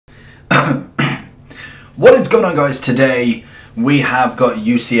What is going on, guys? Today we have got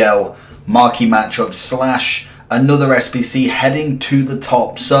UCL Marquee matchup slash another SBC heading to the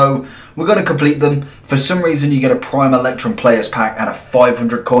top. So we're going to complete them. For some reason you get a Prime Electrum Players Pack and a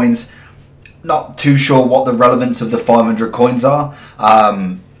 500 coins. Not too sure what the relevance of the 500 coins are.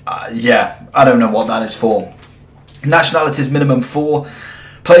 Yeah, I don't know what that is for. Nationalities minimum 4.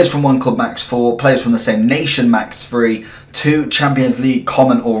 Players from one club max 4, players from the same nation max 3, 2 Champions League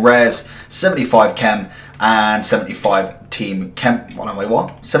common or rares, 75 chem and 75 team chem.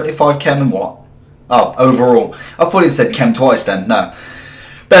 What? 75 chem and what? Oh, overall. I thought it said chem twice then. No.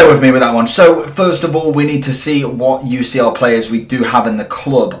 Bear with me with that one. So, first of all, we need to see what UCL players we do have in the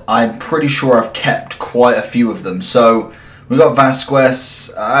club. I'm pretty sure I've kept quite a few of them. So, we've got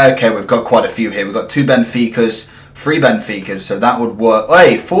Vasquez. Okay, we've got quite a few here. We've got 2 Benficas. 3 Benficas, so that would work.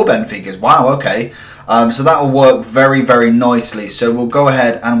 Hey, 4 Benficas, wow, okay. So that will work very, very nicely. So we'll go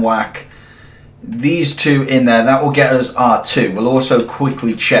ahead and whack these 2 in there. That will get us our 2. We'll also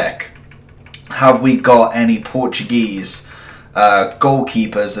quickly check, have we got any Portuguese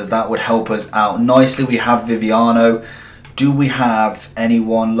goalkeepers, as that would help us out nicely. We have Viviano. Do we have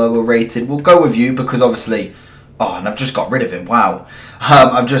anyone lower rated? We'll go with you because obviously... Oh, and I've just got rid of him, wow.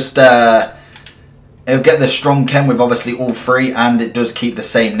 I've just... It'll get the strong chem with obviously all 3, and it does keep the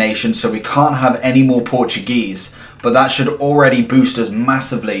same nation, so we can't have any more Portuguese, but that should already boost us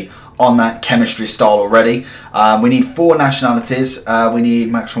massively on that chemistry style already. We need 4 nationalities, we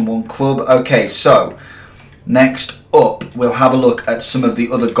need max from 1 club. Okay, so next up we'll have a look at some of the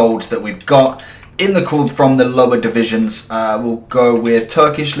other golds that we've got in the club from the lower divisions. We'll go with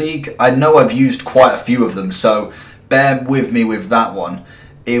Turkish League. I know I've used quite a few of them, so bear with me with that one.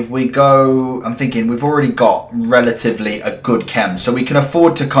 If we go, I'm thinking we've already got relatively a good chem, so we can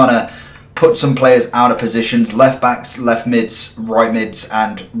afford to kind of put some players out of positions. Left backs, left mids,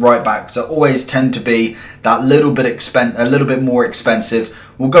 and right backs are always tend to be that little bit more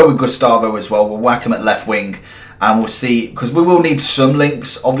expensive. We'll go with Gustavo as well. We'll whack him at left wing, and we'll see, because we will need some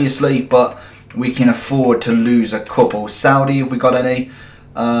links obviously, but we can afford to lose a couple. Saudi, have we got any?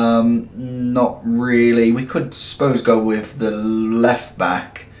 Not really. We could suppose go with the left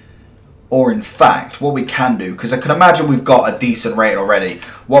back, or in fact what we can do, because I can imagine we've got a decent rate already,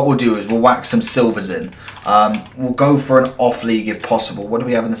 what we'll do is we'll whack some silvers in. We'll go for an off league if possible. What do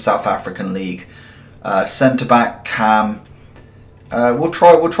we have in the South African league? Centre back cam. We'll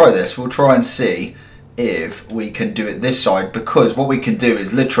try this. We'll try and see if we can do it this side, because what we can do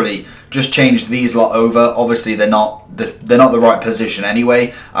is literally just change these lot over. Obviously they're not the right position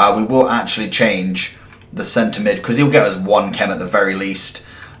anyway. We will actually change the centre mid, because he'll get us 1 chem at the very least.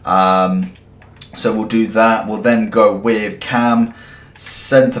 So we'll do that. We'll then go with cam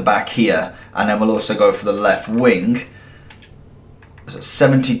centre back here, and then we'll also go for the left wing. So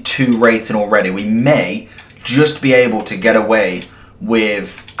 72 rating already. We may just be able to get away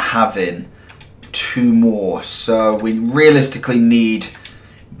with having 2 more, so we realistically need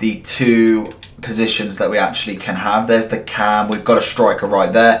the 2 positions that we actually can have. There's the cam, we've got a striker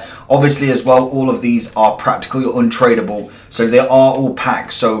right there. Obviously as well, all of these are practically untradeable, so they are all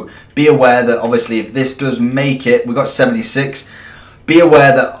packs, so be aware that obviously if this does make it, we've got 76, be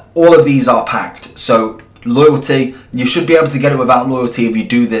aware that all of these are packed. So loyalty, you should be able to get it without loyalty if you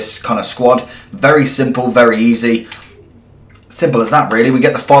do this kind of squad. Very simple, very easy. Simple as that, really. We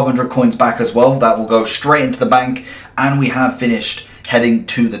get the 500 coins back as well. That will go straight into the bank, and we have finished heading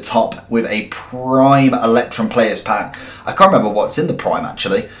to the top with a Prime Electrum Players Pack. I can't remember what's in the Prime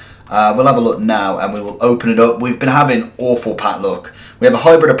actually. We'll have a look now, and we will open it up. We've been having awful pack luck. We have a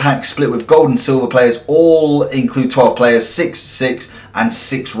hybrid pack split with gold and silver players. All include 12 players, 6, 6, and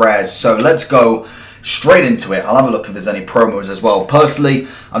 6 rares. So let's go straight into it. I'll have a look if there's any promos as well. Personally,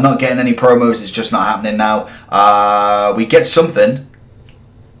 I'm not getting any promos. It's just not happening now. We get something.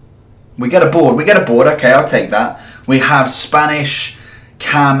 We get a board. We get a board. Okay, I'll take that. We have Spanish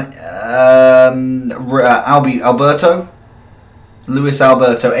cam Alberto. Luis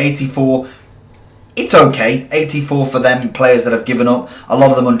Alberto, 84. It's okay. 84 for them players that have given up. A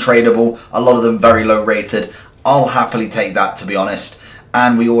lot of them untradeable. A lot of them very low rated. I'll happily take that, to be honest.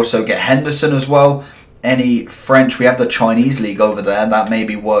 And we also get Henderson as well. Any French? We have the Chinese league over there. That may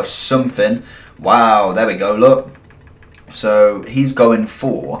be worth something. Wow, there we go, look. So he's going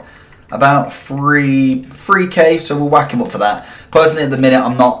for about 3K, so we'll whack him up for that. Personally, at the minute,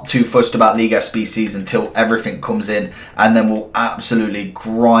 I'm not too fussed about League SBCs until everything comes in, and then we'll absolutely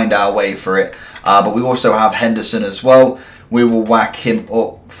grind our way for it. But we also have Henderson as well. We will whack him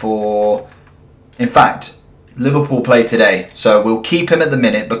up for... In fact, Liverpool play today, so we'll keep him at the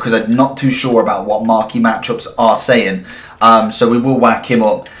minute because I'm not too sure about what marquee matchups are saying. So we will whack him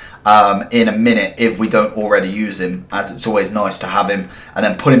up. in a minute if we don't already use him, as it's always nice to have him, and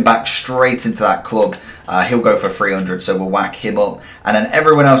then put him back straight into that club. He'll go for 300, so we'll whack him up, and then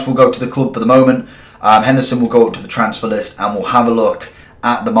everyone else will go to the club for the moment. Henderson will go up to the transfer list, and we'll have a look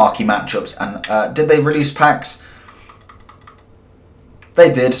at the marquee matchups. And did they release packs?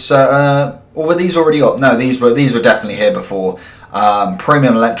 They did. So, or were these already up? No, these were definitely here before.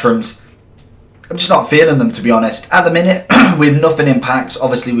 Premium Electrums. I'm just not feeling them, to be honest. At the minute, we have nothing in packs.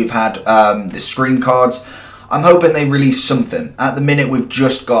 Obviously, we've had the screen cards. I'm hoping they release something. At the minute, we've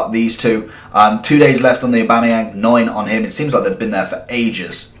just got these two. 2 days left on the Aubameyang, 9 on him. It seems like they've been there for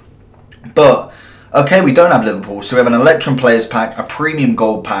ages. But, okay, we don't have Liverpool. So we have an Electrum Players Pack, a Premium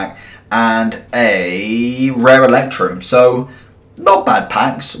Gold Pack, and a Rare Electrum. So, not bad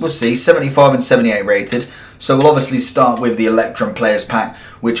packs. We'll see. 75 and 78 rated. So we'll obviously start with the Electrum Players Pack,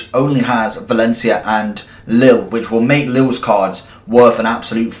 which only has Valencia and Lille, which will make Lille's cards worth an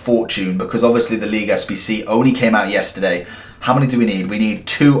absolute fortune, because obviously the League SBC only came out yesterday. How many do we need? We need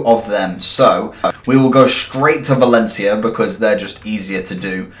 2 of them. So we will go straight to Valencia because they're just easier to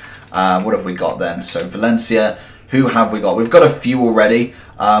do. What have we got then? So Valencia, who have we got? We've got a few already.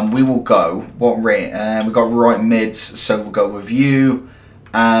 We will go, what rate? We've got right mids, so we'll go with you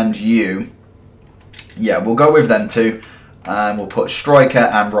and you. Yeah, we'll go with them two. And we'll put striker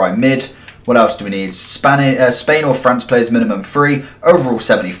and right mid. What else do we need? Spain or France players minimum 3. Overall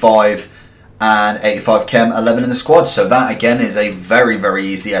 75. And 85 chem, 11 in the squad. So that again is a very, very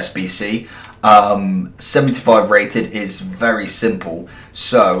easy SBC. 75 rated is very simple.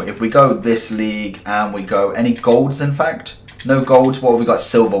 So if we go this league and we go, any golds in fact? No golds. What have we got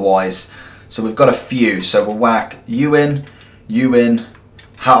silver wise? So we've got a few. So we'll whack you in.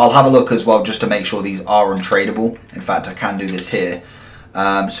 I'll have a look as well just to make sure these are untradeable. In fact, I can do this here.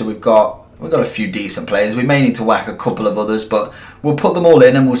 So we've got a few decent players. We may need to whack a couple of others, but we'll put them all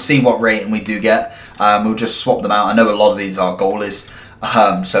in and we'll see what rating we do get. We'll just swap them out. I know a lot of these are goalies,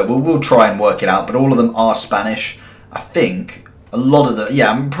 so we'll try and work it out. But all of them are Spanish. I think a lot of them,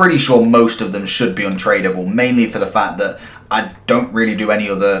 yeah, I'm pretty sure most of them should be untradeable, mainly for the fact that I don't really do any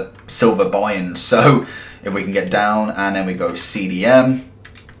other silver buy-ins. So if we can get down and then we go CDM.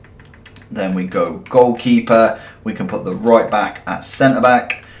 Then we go goalkeeper. We can put the right back at centre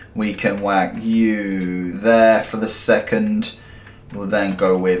back. We can whack you there for the second. We'll then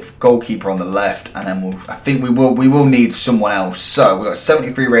go with goalkeeper on the left, and then I think we will need someone else. So we've got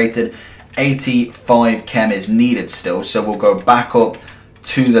 73 rated, 85 chem is needed still. So we'll go back up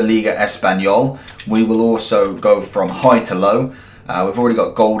to the Liga Español. We will also go from high to low. We've already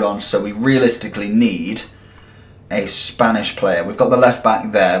got gold on, so we realistically need a Spanish player. We've got the left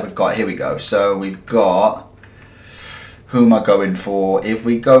back there. We've got, here we go. So we've got, who am I going for? If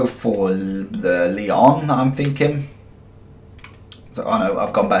we go for the Leon, I'm thinking. So, oh no,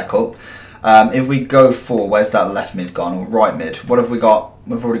 I've gone back up. If we go for, where's that left mid gone, or right mid? What have we got?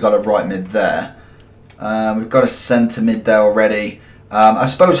 We've already got a right mid there. We've got a centre mid there already. I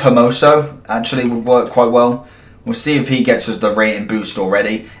suppose Hermoso actually would work quite well. We'll see if he gets us the rating boost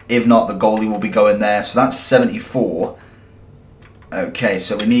already. If not, the goalie will be going there. So that's 74. Okay,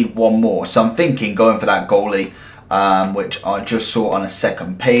 so we need one more. So I'm thinking going for that goalie, which I just saw on a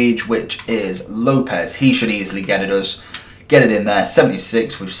second page, which is Lopez. He should easily get it in there.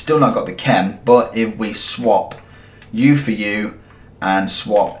 76. We've still not got the chem, but if we swap you for you and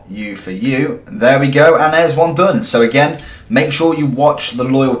swap you for you, there we go, and there's one done. So again, make sure you watch the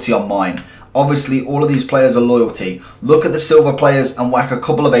loyalty on mine. Obviously, all of these players are loyalty. Look at the silver players and whack a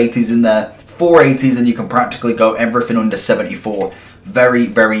couple of 80s in there. 4 80s and you can practically go everything under 74. Very,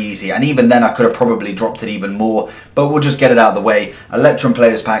 very easy. And even then, I could have probably dropped it even more. But we'll just get it out of the way. Electrum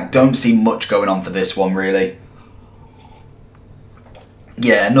Players Pack. Don't see much going on for this one, really.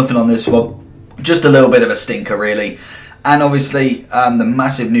 Yeah, nothing on this one. Just a little bit of a stinker, really. And obviously, the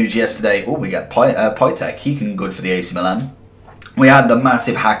massive news yesterday. Oh, we got Pitek. He can good for the AC Milan. We had the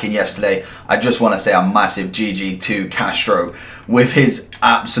massive hacking yesterday. I just want to say a massive GG to Castro with his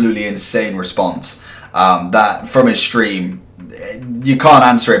absolutely insane response. That from his stream, you can't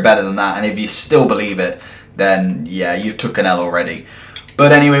answer it better than that. And if you still believe it, then yeah, you've took an L already.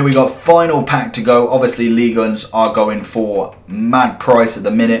 But anyway, we got final pack to go. Obviously, League Guns are going for mad price at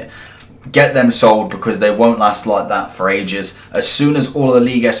the minute. Get them sold because they won't last like that for ages. As soon as all of the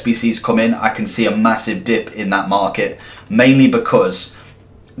League SBCs come in, I can see a massive dip in that market. Mainly because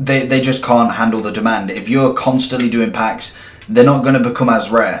they just can't handle the demand. If you're constantly doing packs, they're not going to become as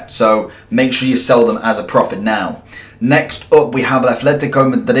rare. So make sure you sell them as a profit now. Next up, we have Atletico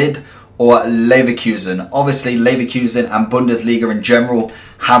Madrid or Leverkusen. Obviously, Leverkusen and Bundesliga in general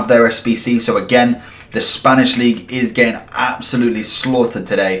have their SBC. So again, The Spanish League is getting absolutely slaughtered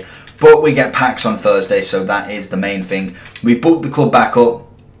today. But we get packs on Thursday, so that is the main thing. We bulked the club back up.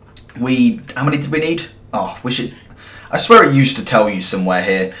 How many did we need? Oh, I swear it used to tell you somewhere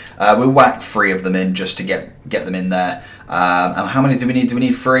here. We whacked 3 of them in just to get them in there. And how many do we need? Do we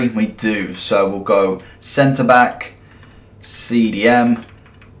need 3? We do. So we'll go centre back, CDM,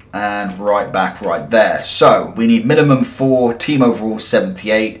 and right back right there. So we need minimum 4, team overall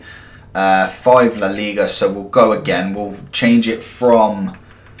 78, 5 La Liga. So we'll go again. We'll change it from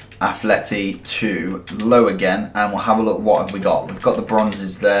Atleti to low again, and we'll have a look. What have we got? We've got the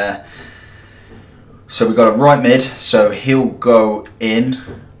bronzes there. So we've got a right mid, so he'll go in.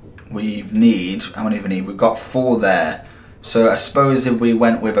 We need, how many do we need? We've got 4 there. So I suppose if we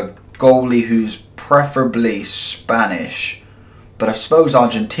went with a goalie who's preferably Spanish, but I suppose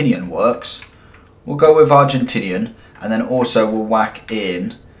Argentinian works. We'll go with Argentinian, and then also we'll whack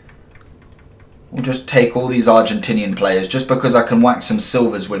in. We'll just take all these Argentinian players just because I can whack some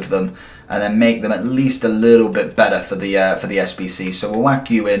silvers with them and then make them at least a little bit better for the SBC. So we'll whack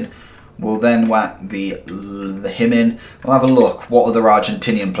you in. We'll then whack him in. We'll have a look what other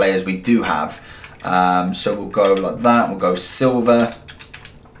Argentinian players we do have. So we'll go like that. We'll go silver,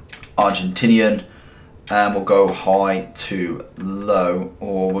 Argentinian, and we'll go high to low,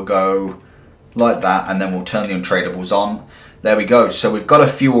 or we'll go like that, and then we'll turn the untradables on. There we go. So we've got a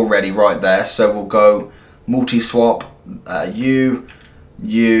few already right there. So we'll go multi-swap, you.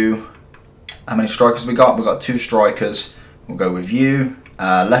 How many strikers we got? We've got 2 strikers. We'll go with you.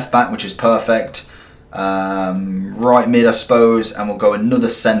 Left back, which is perfect. Right mid, I suppose. And we'll go another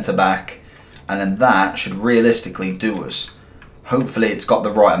centre back. And then that should realistically do us. Hopefully it's got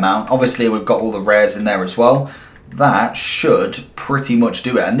the right amount. Obviously we've got all the rares in there as well. That should pretty much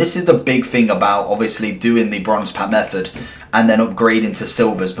do it. And this is the big thing about obviously doing the bronze pack method and then upgrading to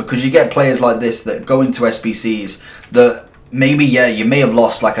silvers, because you get players like this that go into SBCs that maybe, yeah, you may have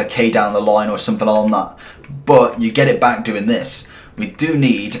lost like a K down the line or something along that, but you get it back doing this. We do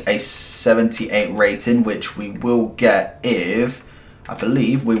need a 78 rating, which we will get if, I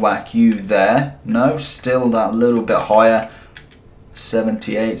believe, we whack you there. No, still that little bit higher.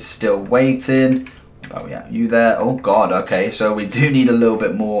 78, still waiting. Oh yeah, you there. Oh god, okay, so we do need a little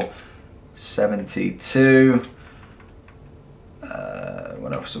bit more. 72.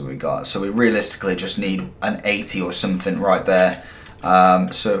 What else have we got? So we realistically just need an 80 or something right there.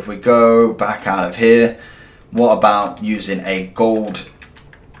 So if we go back out of here, what about using a gold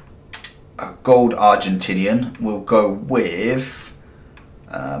Argentinian? We'll go with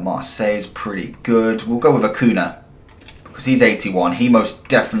Marseille's pretty good. We'll go with Acuna, because he's 81. He most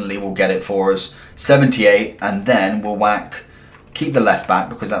definitely will get it for us. 78, and then we'll whack, keep the left back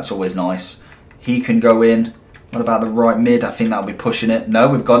because that's always nice. He can go in. What about the right mid? I think that'll be pushing it. No,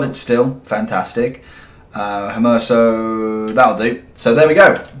 we've got it still. Fantastic. Hermoso, that'll do. So there we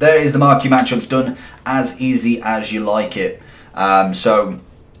go. There is the marquee matchups done as easy as you like it. So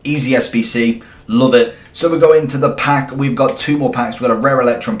easy SBC, love it. So we go into the pack. We've got 2 more packs. We've got a rare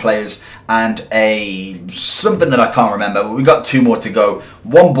Electrum players and something that I can't remember, but we've got 2 more to go.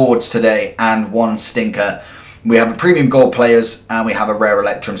 1 boards today and 1 stinker. We have a premium gold players and we have a rare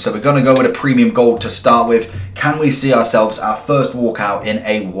Electrum. So we're going to go with a premium gold to start with. Can we see ourselves our first walkout in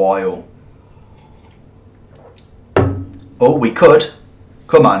a while? Oh, we could.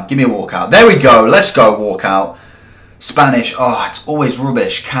 Come on, give me a walkout. There we go. Let's go walkout. Spanish. Oh, it's always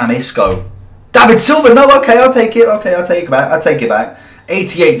rubbish. Cam Isco. David Silva. No, okay, I'll take it. Okay, I'll take it back. I'll take it back.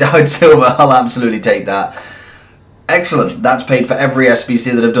 88 David Silva. I'll absolutely take that. Excellent. That's paid for every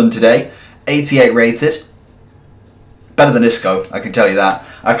SBC that I've done today. 88 rated. Better than Isco, I can tell you that.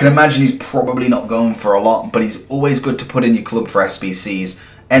 I can imagine he's probably not going for a lot, but he's always good to put in your club for SBCs.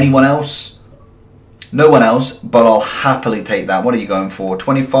 Anyone else? No one else, but I'll happily take that. What are you going for?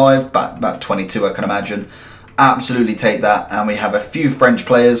 25? About 22, I can imagine. Absolutely take that. And we have a few French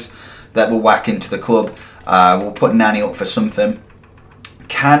players that will whack into the club. We'll put Nani up for something.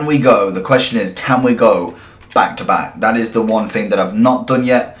 Can we go? The question is, can we go back to back? That is the one thing that I've not done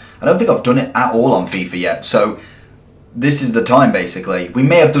yet. I don't think I've done it at all on FIFA yet. So this is the time, basically. We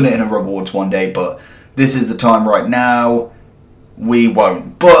may have done it in a rewards one day, but this is the time right now. We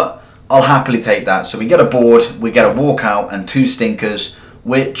won't. But I'll happily take that. So we get a board, we get a walkout, and 2 stinkers,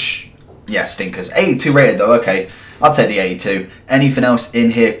 which, yeah, stinkers. 82 rated though, okay. I'll take the 82. Anything else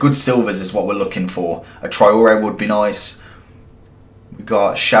in here? Good silvers is what we're looking for. A Traore would be nice. We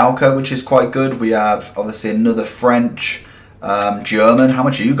got Schalke, which is quite good. We have, obviously, another French, German. How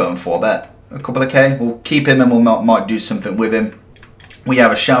much are you going for, I bet? A couple of K. We'll keep him and we might do something with him. We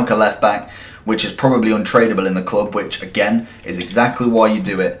have a Schalke left back, which is probably untradeable in the club, which again is exactly why you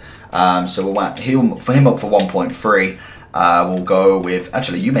do it. So we'll whack for him up for 1.3. We'll go with,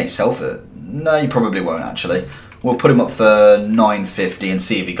 actually, you may sell for, no, you probably won't actually. We'll put him up for 950 and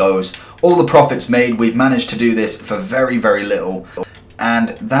see if he goes. All the profits made, we've managed to do this for very, very little. And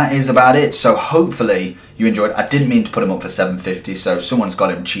that is about it. So hopefully you enjoyed. I didn't mean to put him up for 750, so someone's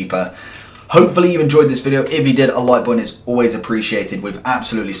got him cheaper. Hopefully you enjoyed this video. If you did, a like button is always appreciated. We've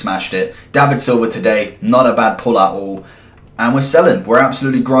absolutely smashed it. David Silva today, not a bad pull at all. And we're selling. We're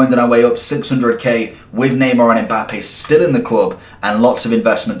absolutely grinding our way up. 600k with Neymar and Mbappe still in the club. And lots of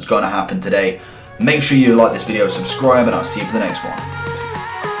investments going to happen today. Make sure you like this video, subscribe, and I'll see you for the next one.